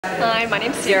Hi, my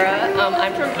name's Sierra.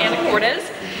 I'm from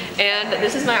Anacortes, and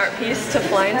this is my art piece, To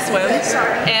Fly and Swim.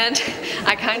 And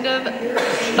I kind of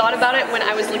thought about it when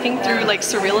I was looking through like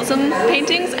surrealism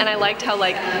paintings, and I liked how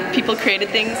like people created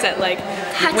things that like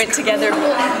went together,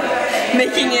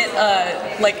 making it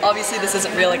like obviously this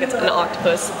isn't real, like it's an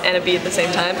octopus and a bee at the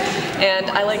same time. And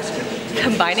I liked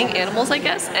combining animals, I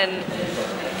guess, and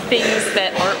things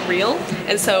that aren't real.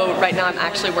 And so right now I'm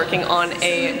actually working on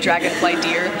a dragonfly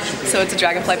deer. So it's a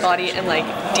dragonfly body and like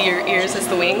deer ears as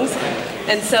the wings.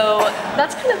 And so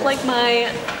that's kind of like my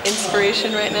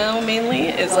inspiration right now mainly,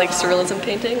 is like surrealism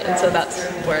painting. And so that's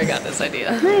where I got this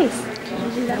idea. Nice.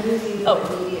 Oh,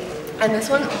 and this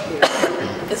one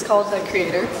is called The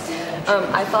Creator.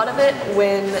 I thought of it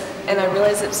and I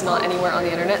realized it's not anywhere on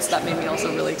the internet, so that made me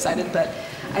also really excited, but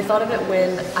I thought of it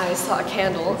when I saw a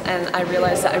candle and I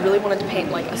realized that I really wanted to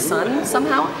paint like a sun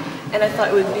somehow, and I thought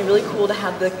it would be really cool to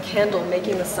have the candle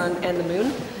making the sun and the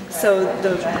moon. So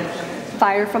the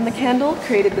fire from the candle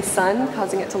created the sun,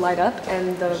 causing it to light up,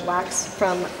 and the wax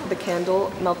from the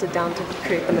candle melted down to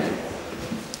create the moon.